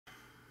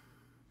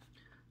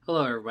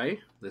Hello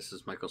everybody, this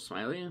is Michael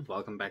Smiley.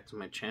 Welcome back to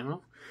my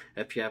channel.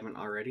 If you haven't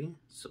already,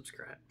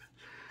 subscribe.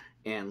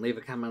 And leave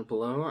a comment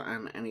below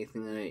on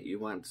anything that you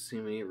want to see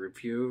me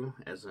review,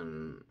 as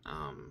in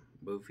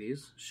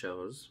movies,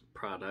 shows,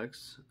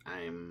 products.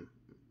 I'm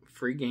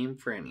free game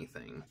for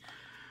anything.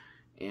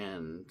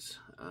 And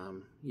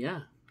yeah,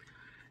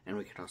 and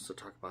we can also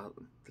talk about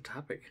the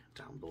topic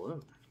down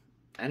below.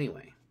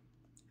 Anyway,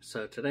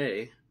 so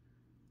today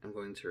I'm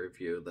going to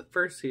review the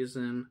first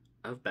season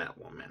of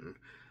Batwoman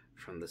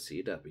from the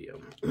CW.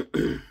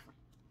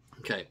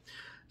 Okay,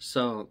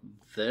 so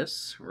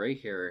this right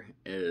here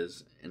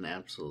is an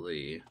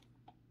absolutely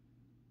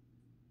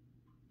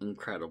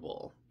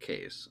incredible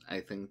case.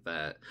 I think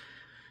that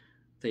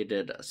they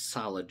did a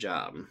solid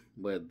job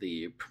with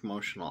the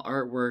promotional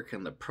artwork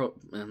and the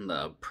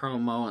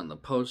promo and the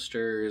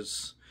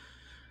posters.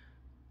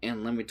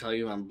 And let me tell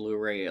you, on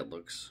Blu-ray it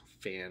looks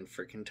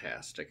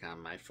fan-freaking-tastic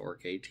on my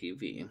 4K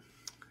TV.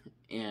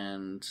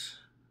 And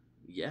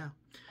yeah,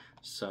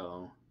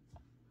 so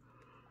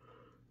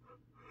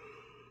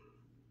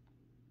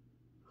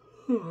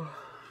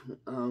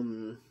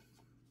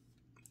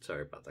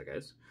sorry about that,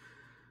 guys.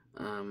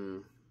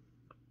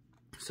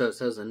 So it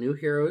says a new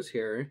hero is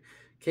here.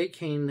 Kate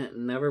Kane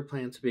never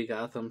planned to be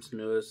Gotham's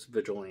newest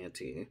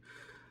vigilante,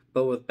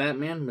 but with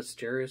Batman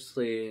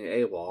mysteriously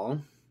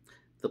AWOL,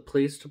 the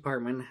police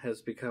department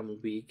has become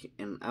weak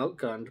and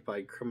outgunned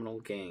by criminal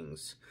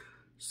gangs.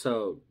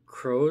 So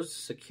Crow's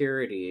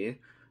security,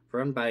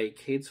 run by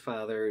Kate's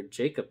father,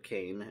 Jacob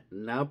Kane,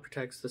 now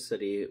protects the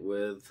city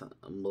with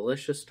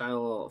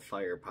militia-style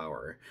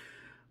firepower.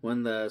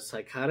 When the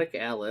psychotic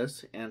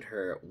Alice and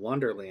her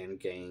Wonderland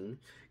gang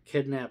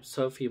kidnap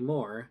Sophie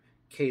Moore,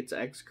 Kate's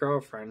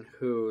ex-girlfriend,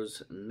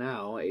 who's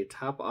now a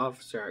top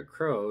officer at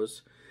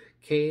Crow's,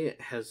 Kate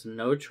has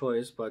no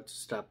choice but to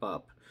step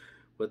up.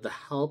 With the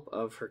help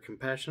of her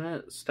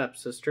compassionate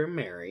stepsister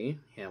Mary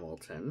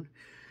Hamilton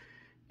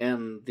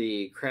and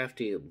the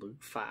crafty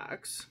Luke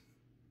Fox,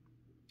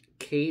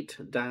 Kate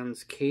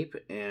dons cape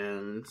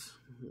and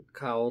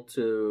cowl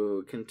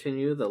to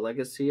continue the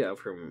legacy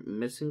of her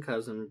missing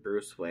cousin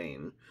Bruce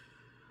Wayne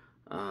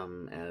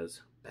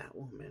as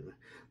Batwoman.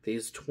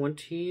 These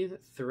 20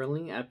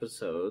 thrilling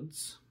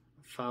episodes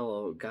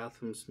follow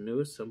Gotham's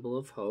newest symbol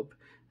of hope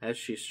as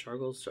she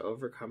struggles to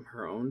overcome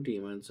her own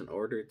demons in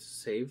order to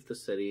save the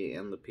city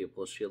and the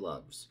people she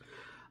loves.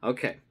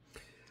 Okay.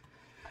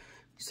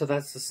 So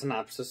that's the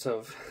synopsis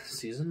of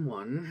season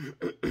 1,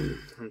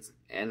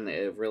 and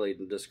it really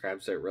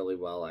describes it really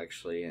well,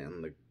 actually,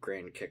 in the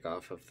grand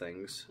kickoff of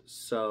things.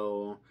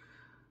 So,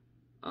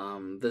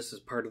 this is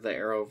part of the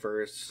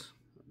Arrowverse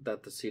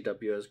that the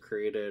CW has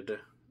created.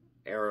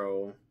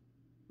 Arrow,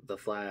 The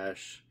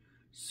Flash,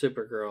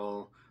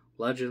 Supergirl,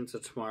 Legends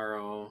of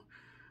Tomorrow,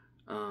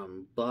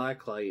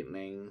 Black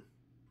Lightning,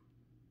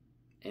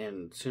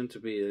 and soon to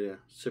be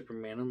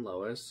Superman and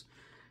Lois,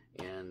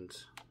 and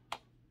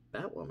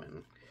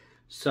Batwoman.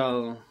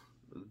 So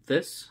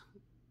this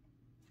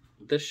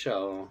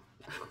show,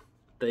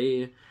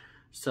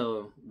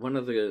 one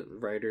of the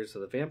writers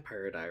of the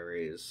Vampire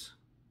Diaries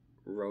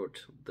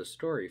wrote the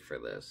story for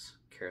this,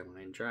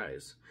 Caroline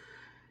Dries,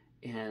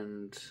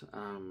 and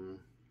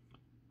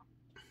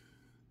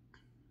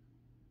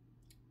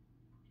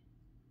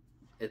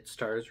it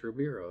stars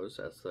Ruby Rose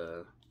as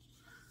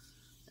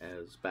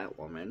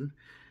Batwoman,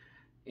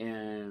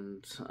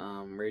 and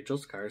Rachel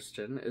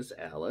Skarsten is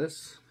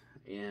Alice.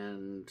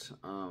 And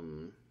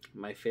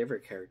my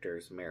favorite character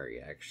is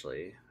Mary,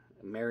 actually.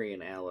 Mary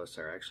and Alice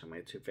are actually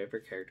my two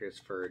favorite characters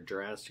for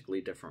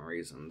drastically different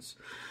reasons.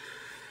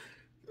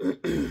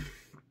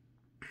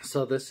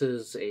 So this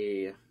is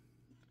a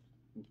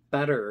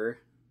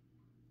better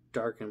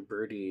dark and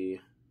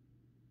broody,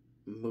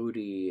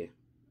 moody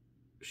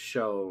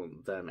show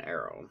than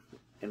Arrow,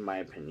 in my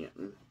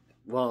opinion.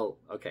 Well,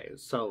 okay,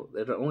 so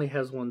it only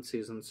has one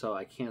season, so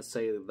I can't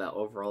say that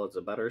overall it's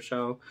a better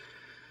show.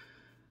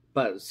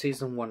 But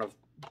season 1 of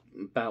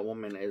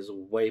Batwoman is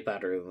way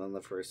better than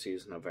the first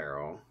season of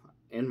Arrow,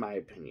 in my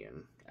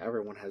opinion.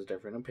 Everyone has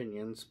different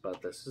opinions,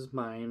 but this is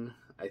mine.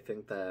 I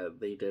think that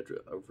they did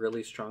a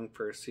really strong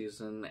first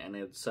season, and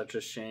it's such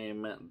a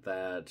shame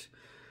that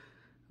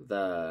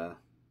the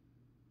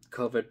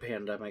COVID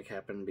pandemic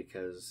happened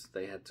because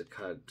they had to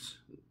cut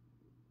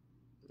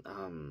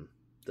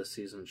the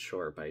season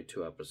short by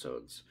 2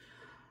 episodes.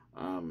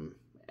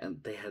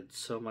 And they had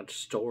so much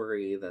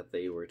story that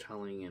they were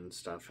telling and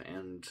stuff,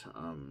 and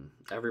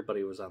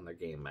everybody was on their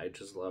game. I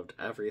just loved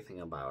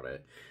everything about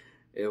it.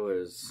 It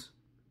was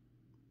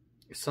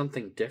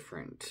something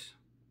different,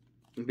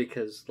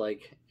 because,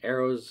 like,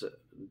 Arrow's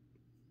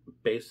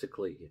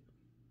basically...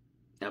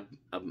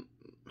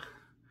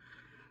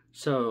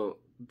 so,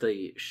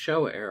 the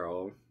show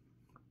Arrow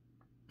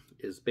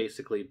is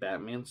basically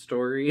Batman's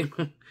story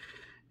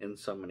in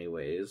so many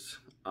ways.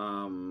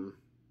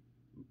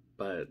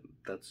 But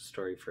that's a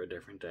story for a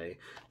different day.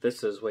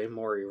 This is way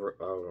more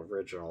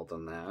original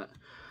than that.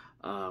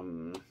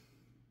 And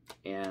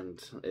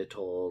it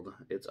told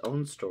its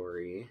own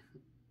story,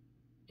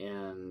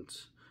 and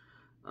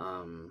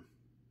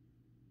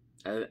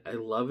I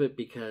love it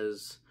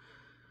because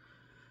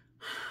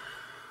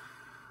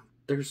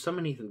there's so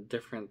many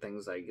different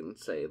things I can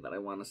say that I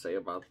want to say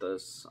about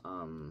this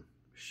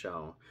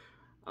show.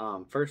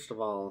 First of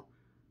all,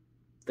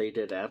 they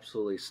did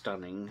absolutely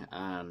stunning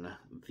on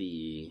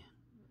the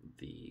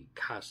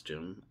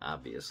costume,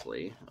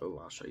 obviously. Oh,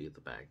 I'll show you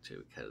the back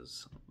too,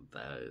 because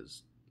that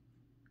is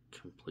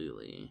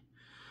completely...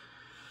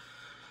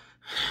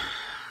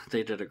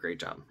 They did a great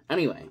job.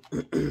 Anyway,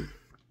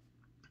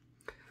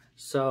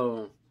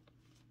 so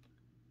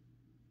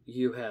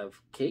you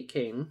have Kate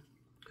Kane,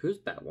 who's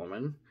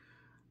Batwoman.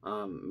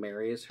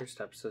 Mary is her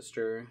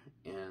stepsister,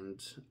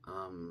 and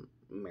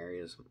Mary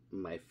is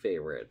my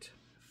favorite.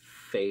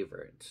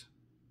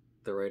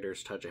 The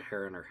writers touch a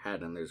hair in her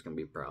head and there's gonna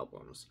be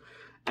problems.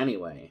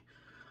 Anyway,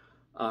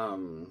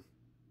 and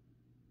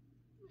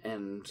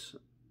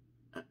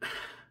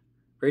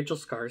Rachel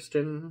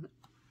Skarsten,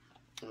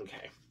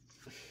 okay,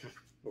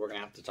 we're gonna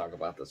have to talk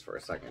about this for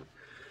a second.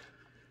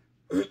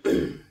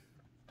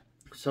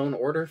 So in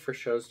order for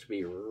shows to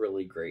be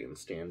really great and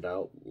stand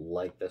out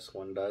like this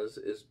one does,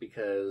 is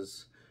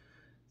because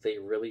they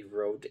really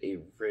wrote a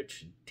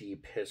rich,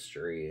 deep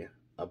history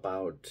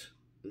about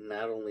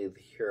not only the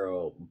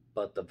hero,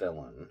 but the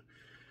villain.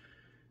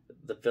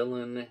 The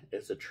villain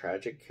is a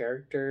tragic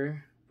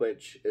character,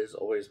 which is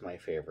always my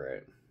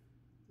favorite.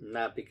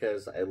 Not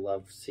because I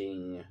love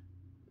seeing,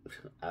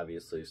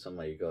 obviously,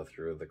 somebody go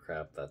through the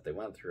crap that they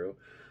went through,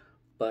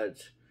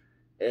 but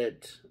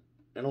it,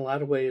 in a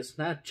lot of ways,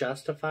 not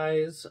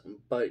justifies,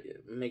 but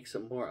makes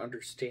it more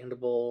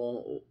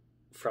understandable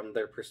from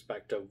their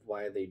perspective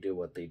why they do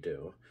what they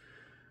do.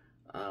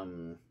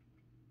 And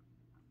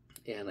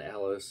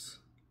Alice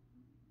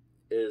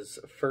is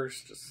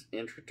first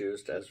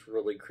introduced as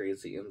really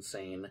crazy,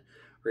 insane.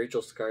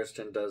 Rachel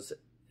Skarsten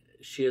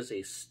she is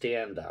a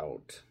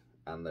standout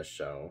on the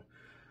show.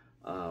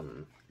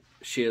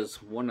 She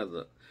is one of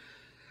the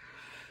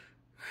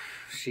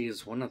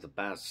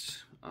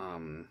best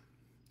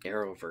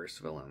Arrowverse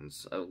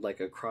villains,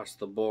 like across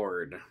the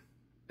board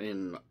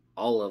in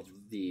all of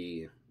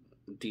the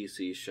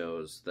DC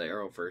shows, the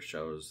Arrowverse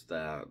shows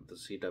that the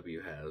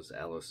CW has.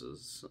 Alice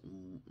is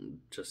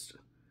just,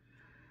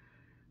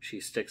 she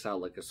sticks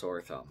out like a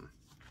sore thumb.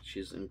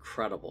 She's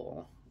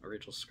incredible.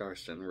 Rachel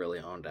Skarsten really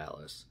owned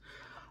Alice.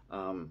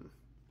 And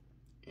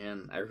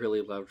I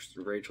really loved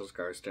Rachel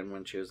Skarsten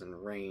when she was in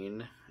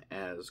Reign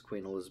as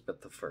Queen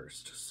Elizabeth I.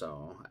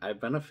 So I've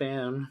been a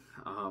fan.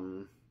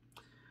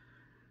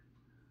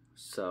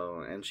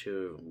 And she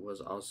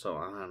was also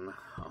on,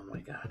 oh my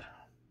god,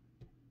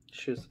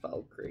 she was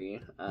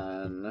Valkyrie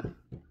on,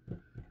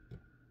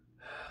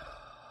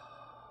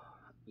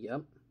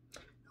 yep,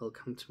 it'll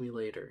come to me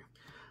later.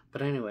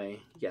 But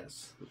anyway,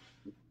 yes.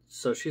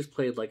 So she's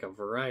played like a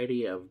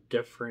variety of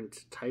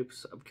different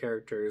types of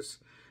characters,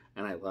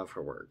 and I love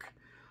her work.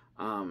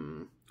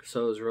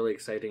 So it was really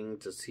exciting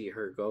to see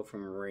her go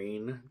from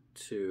Reign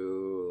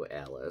to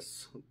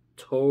Alice.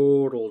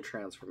 Total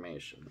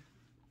transformation.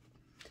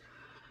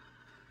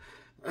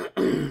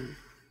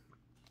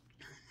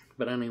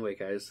 But anyway,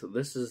 guys,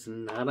 this is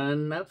not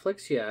on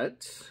Netflix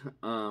yet.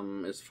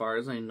 As far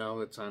as I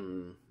know, it's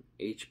on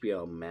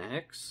HBO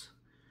Max,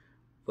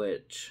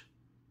 which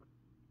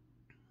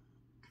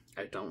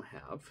I don't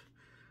have.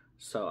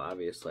 So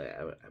obviously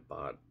I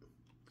bought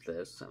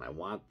this and I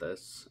want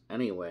this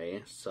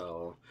anyway,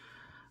 so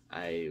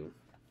I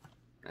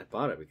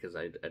bought it because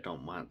I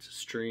don't want to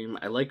stream.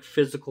 I like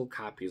physical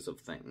copies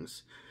of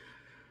things.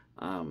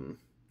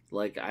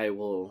 Like I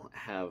will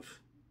have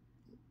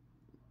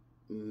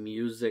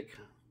music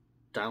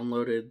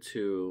downloaded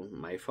to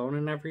my phone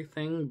and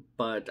everything,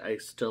 but I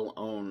still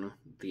own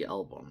the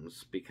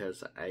albums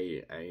because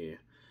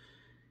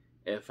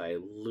if I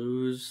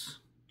lose,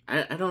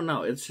 I don't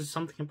know, it's just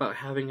something about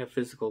having a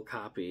physical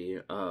copy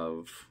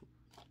of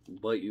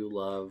what you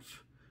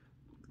love,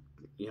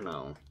 you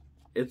know,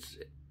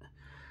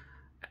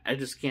 I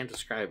just can't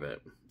describe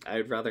it.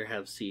 I'd rather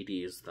have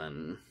CDs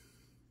than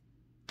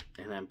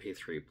an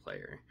MP3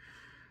 player.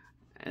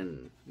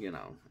 And, you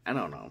know, I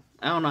don't know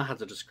how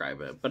to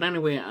describe it. But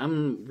anyway,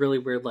 I'm really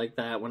weird like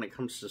that when it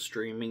comes to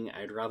streaming.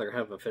 I'd rather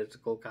have a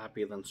physical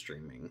copy than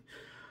streaming.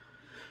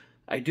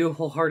 I do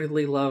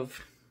wholeheartedly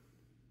love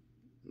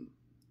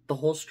the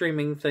whole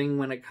streaming thing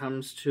when it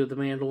comes to The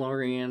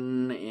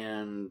Mandalorian,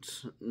 and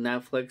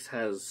Netflix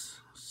has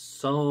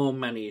so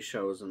many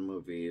shows and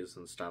movies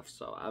and stuff,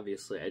 so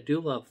obviously I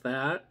do love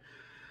that.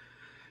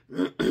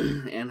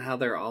 And how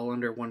they're all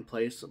under one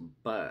place,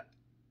 but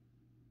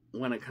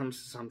when it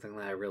comes to something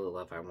that I really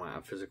love, I want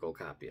a physical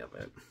copy of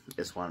it,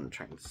 is what I'm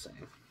trying to say.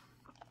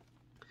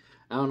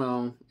 I don't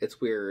know, it's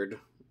weird.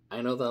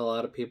 I know that a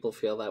lot of people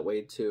feel that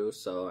way too,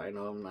 so I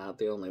know I'm not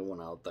the only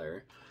one out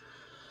there.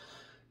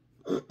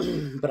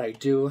 But I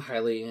do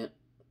highly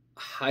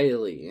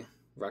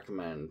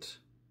recommend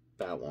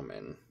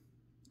Batwoman.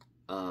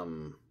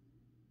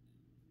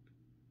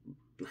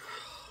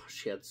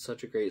 She had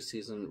such a great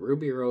season.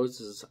 Ruby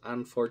Rose is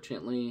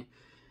unfortunately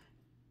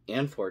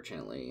and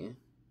fortunately,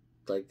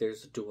 like,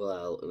 there's a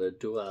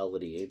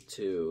duality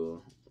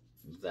to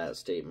that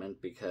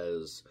statement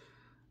because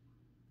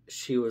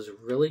she was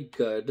really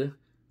good.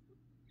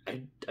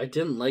 I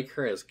didn't like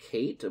her as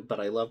Kate, but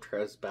I loved her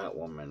as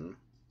Batwoman.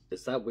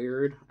 Is that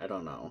weird? I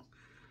don't know.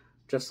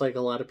 Just like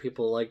a lot of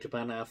people liked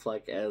Ben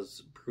Affleck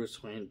as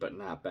Bruce Wayne, but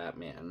not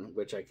Batman,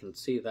 which I can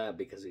see that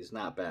because he's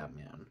not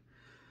Batman.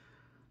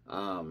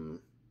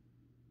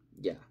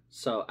 Yeah.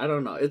 So I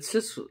don't know. It's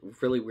just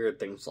really weird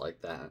things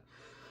like that.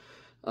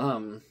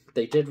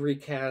 They did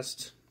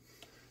recast.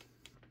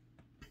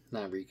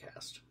 Not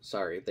recast.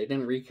 Sorry, they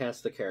didn't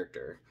recast the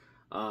character.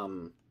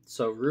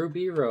 So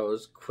Ruby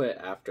Rose quit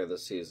after the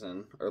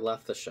season, or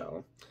left the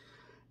show,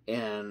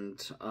 and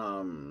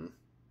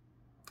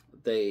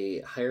they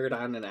hired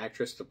on an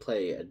actress to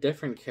play a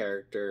different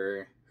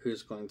character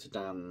who's going to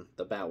don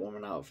the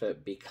Batwoman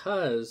outfit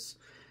because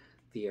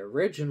the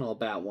original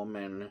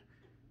Batwoman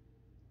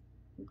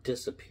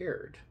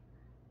disappeared.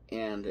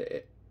 And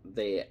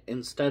they,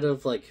 instead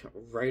of like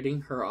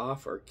writing her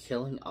off or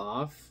killing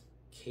off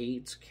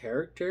Kate's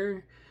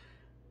character,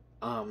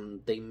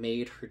 they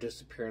made her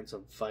disappearance a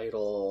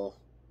vital,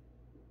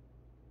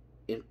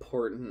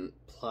 important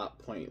plot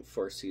point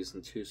for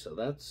season 2.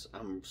 So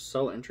I'm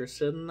so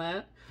interested in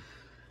that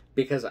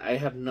because I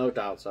have no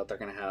doubts that they're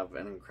going to have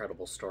an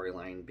incredible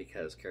storyline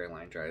because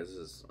Caroline Dries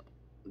is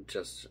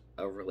just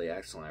a really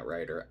excellent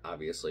writer.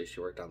 Obviously, she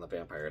worked on the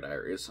Vampire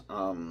Diaries.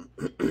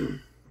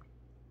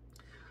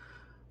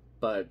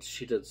 But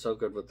she did so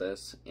good with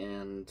this,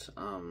 and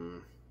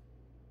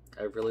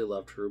I really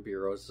loved Ruby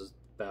Rose's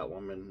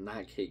Batwoman,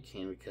 not Kate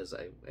Kane, because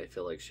I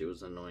feel like she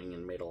was annoying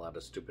and made a lot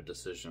of stupid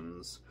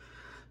decisions,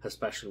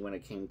 especially when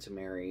it came to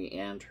Mary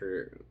and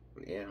her,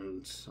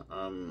 and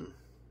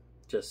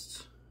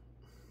just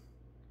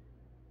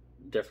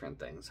different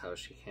things, how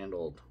she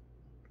handled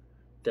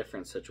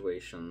different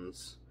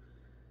situations,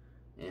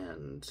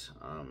 and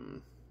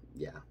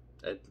yeah,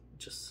 I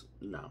just,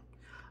 no.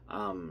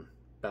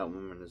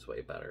 Batwoman is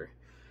way better.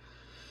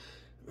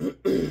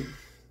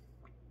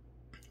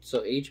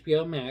 So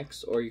HBO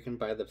Max, or you can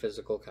buy the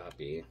physical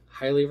copy.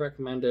 Highly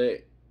recommend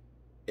it.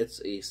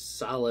 It's a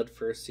solid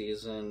first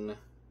season.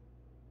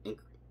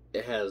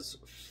 It has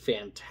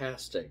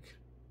fantastic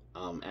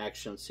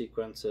action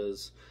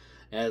sequences.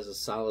 It has a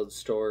solid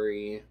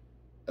story.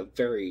 A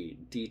very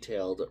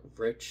detailed,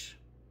 rich,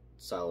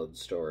 solid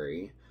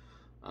story.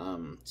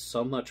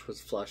 So much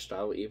was fleshed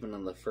out even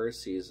in the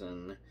first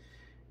season.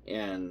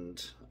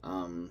 And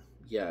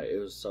yeah, it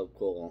was so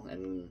cool.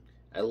 And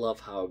I love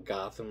how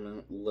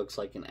Gotham looks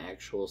like an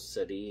actual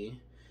city.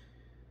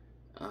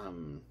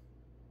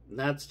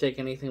 Not to take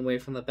anything away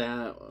from the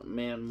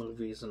Batman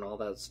movies and all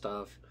that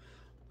stuff,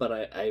 but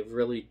I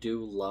really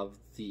do love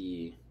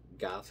the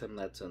Gotham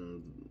that's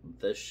in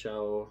this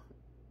show.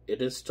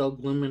 It is still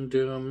gloom and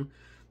doom,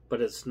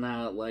 but it's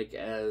not like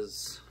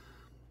as,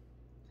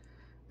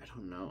 I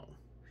don't know,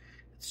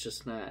 it's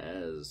just not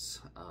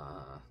as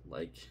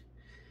like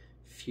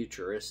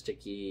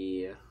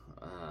futuristic-y,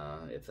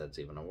 if that's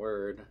even a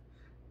word.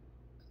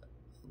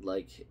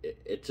 Like,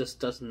 it just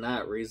does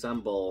not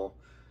resemble,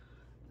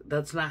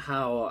 that's not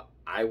how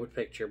I would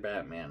picture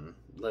Batman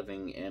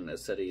living in a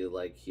city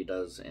like he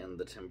does in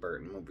the Tim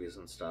Burton movies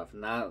and stuff.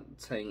 Not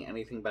saying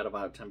anything bad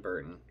about Tim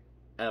Burton.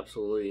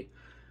 Absolutely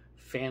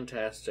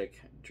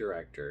fantastic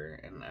director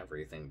and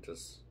everything.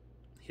 Just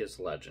his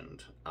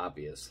legend,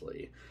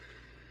 obviously.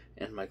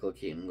 And Michael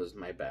Keaton was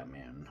my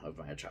Batman of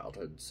my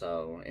childhood,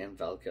 so, and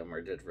Val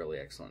Kilmer did really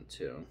excellent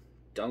too.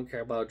 Don't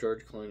care about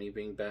George Clooney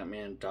being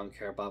Batman. Don't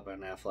care about Ben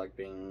Affleck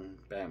being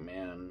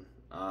Batman.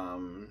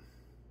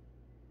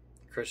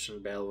 Christian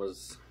Bale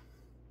was...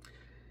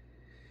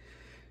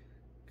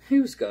 he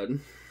was good.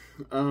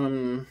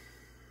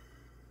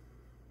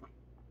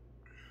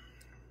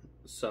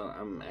 So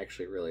I'm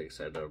actually really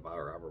excited about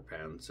Robert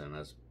Pattinson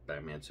as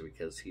Batman too,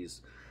 because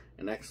he's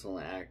an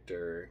excellent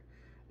actor,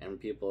 and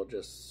people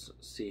just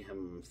see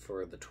him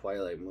for the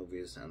Twilight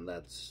movies, and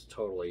that's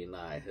totally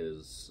not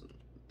his...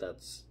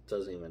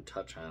 doesn't even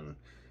touch on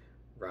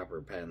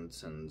Robert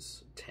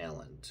Pattinson's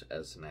talent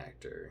as an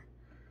actor.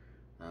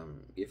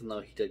 Even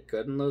though he did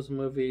good in those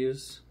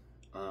movies,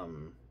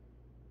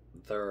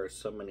 there are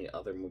so many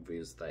other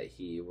movies that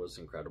he was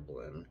incredible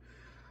in.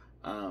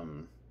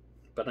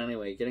 But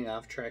anyway, getting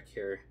off track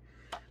here,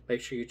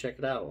 make sure you check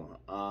it out.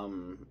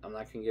 I'm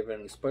not going to give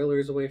any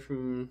spoilers away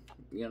from,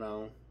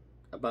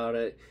 about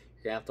it.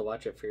 You're going to have to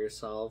watch it for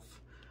yourself.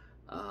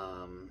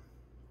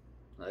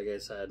 Like I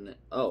said,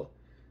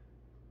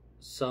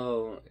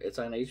 so it's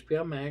on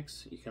HBO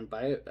Max. You can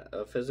buy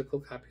a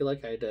physical copy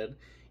like I did,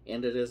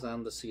 and it is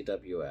on the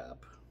CW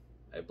app,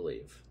 I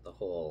believe. The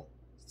whole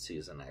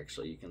season,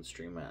 actually. You can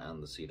stream it on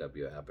the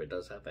CW app. It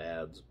does have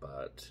ads,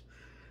 but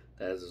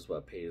that is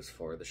what pays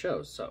for the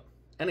shows. So,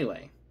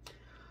 anyway,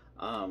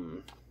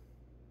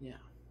 yeah.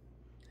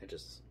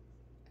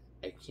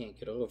 I can't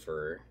get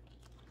over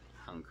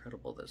how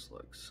incredible this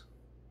looks.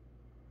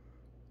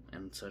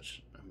 And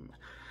such...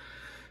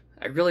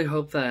 I really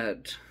hope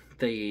that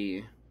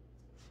they...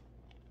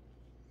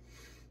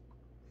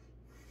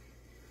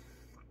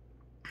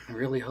 I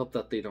really hope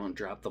that they don't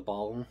drop the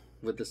ball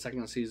with the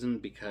second season,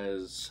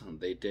 because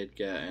they did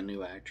get a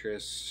new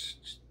actress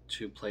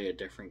to play a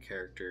different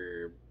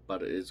character,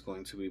 but it is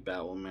going to be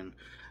Batwoman.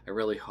 I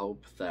really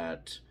hope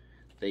that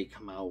they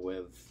come out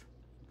with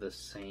the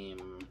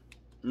same,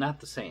 not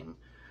the same,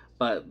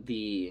 but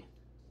the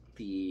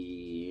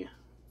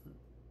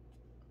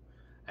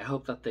I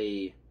hope that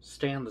they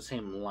stay on the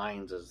same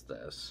lines as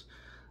this.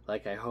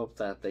 Like, I hope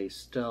that they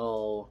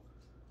still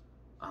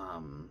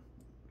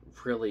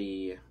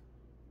really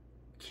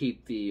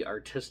keep the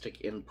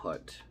artistic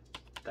input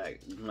that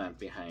went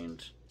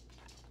behind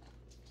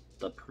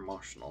the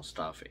promotional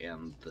stuff,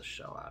 and the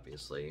show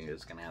obviously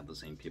is going to have the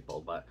same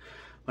people. But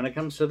when it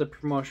comes to the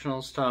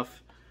promotional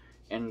stuff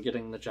and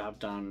getting the job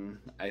done,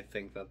 I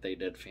think that they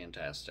did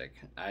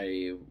fantastic.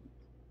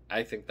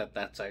 I think that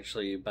that's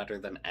actually better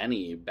than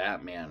any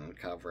Batman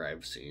cover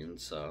I've seen.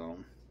 So,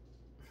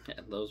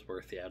 and those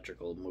were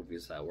theatrical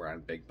movies that were on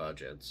big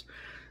budgets.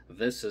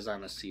 This is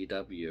on a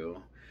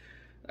CW,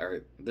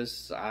 or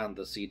this is on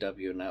the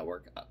CW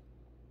network,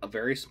 a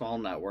very small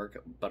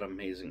network, but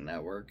amazing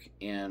network.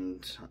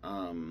 And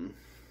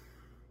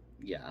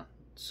yeah,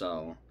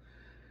 so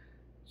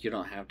you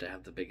don't have to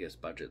have the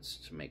biggest budgets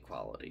to make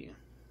quality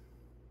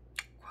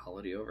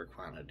over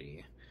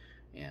quantity,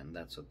 and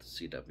that's what the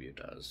CW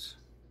does.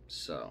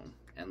 So,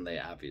 and they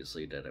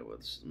obviously did it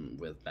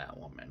with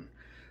Batwoman.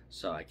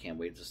 So I can't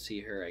wait to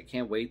see her. I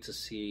can't wait to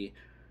see,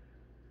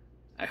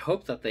 I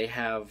hope that they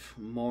have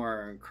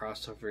more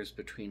crossovers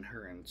between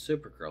her and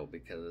Supergirl,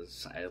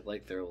 because I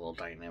like their little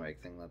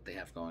dynamic thing that they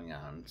have going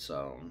on.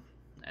 So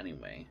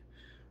anyway,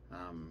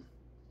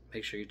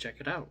 make sure you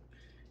check it out,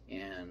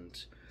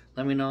 and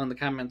let me know in the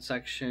comment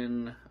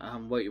section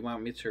what you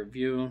want me to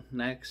review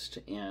next,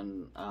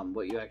 and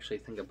what you actually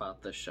think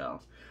about this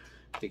show,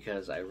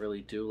 because I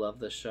really do love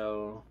this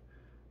show.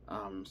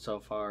 So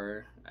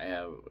far,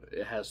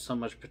 it has so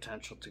much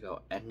potential to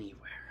go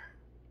anywhere.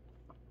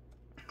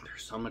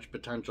 There's so much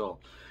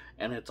potential,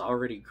 and it's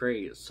already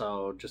great,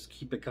 so just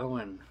keep it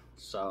going.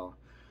 So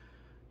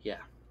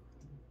yeah,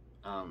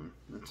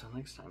 until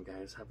next time,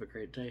 guys, have a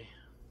great day.